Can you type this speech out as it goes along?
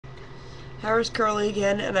Hair is curly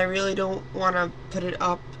again, and I really don't want to put it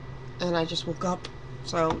up, and I just woke up,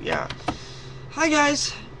 so yeah. Hi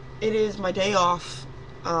guys, it is my day off.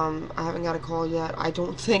 I haven't got a call yet. I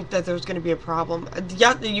don't think that there's going to be a problem.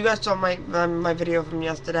 Yeah, you guys saw my video from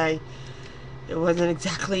yesterday. It wasn't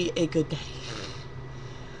exactly a good day.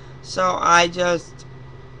 So I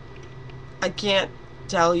can't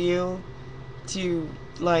tell you to,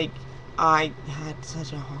 like, I had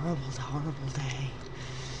such a horrible day.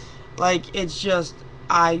 Like, it's just,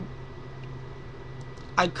 I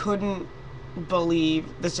couldn't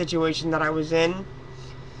believe the situation that I was in.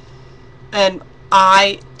 And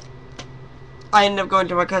I ended up going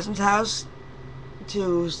to my cousin's house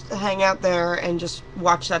to hang out there and just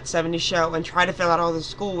watch that 70s show and try to fill out all the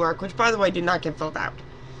schoolwork, which, by the way, did not get filled out.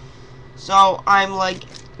 So I'm, like,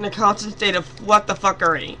 in a constant state of what the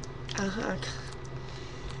fuckery.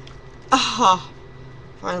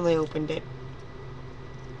 Finally opened it.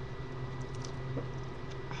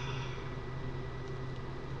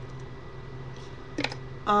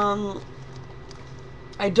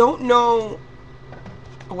 I don't know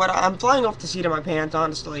what I'm flying off the seat of my pants,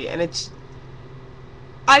 honestly, and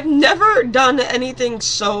I've never done anything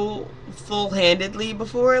so full-handedly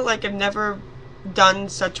before. Like, I've never done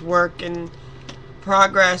such work and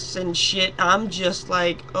progress and shit. I'm just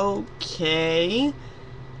like, okay,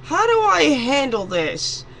 how do I handle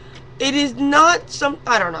this? It is not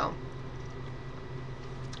I don't know.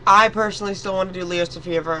 I personally still want to do Leo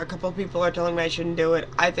Sophia. A couple of people are telling me I shouldn't do it.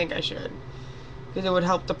 I think I should, because it would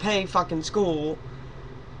help to pay fucking school.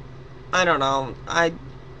 I don't know.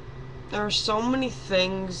 There are so many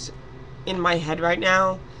things in my head right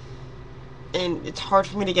now, and it's hard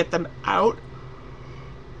for me to get them out.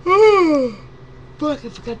 Fuck, I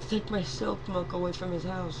forgot to take my silk milk away from his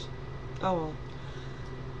house. Oh well.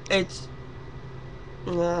 It's,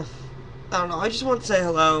 I don't know. I just want to say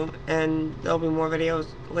hello, and there'll be more videos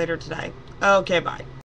later today. Okay, bye.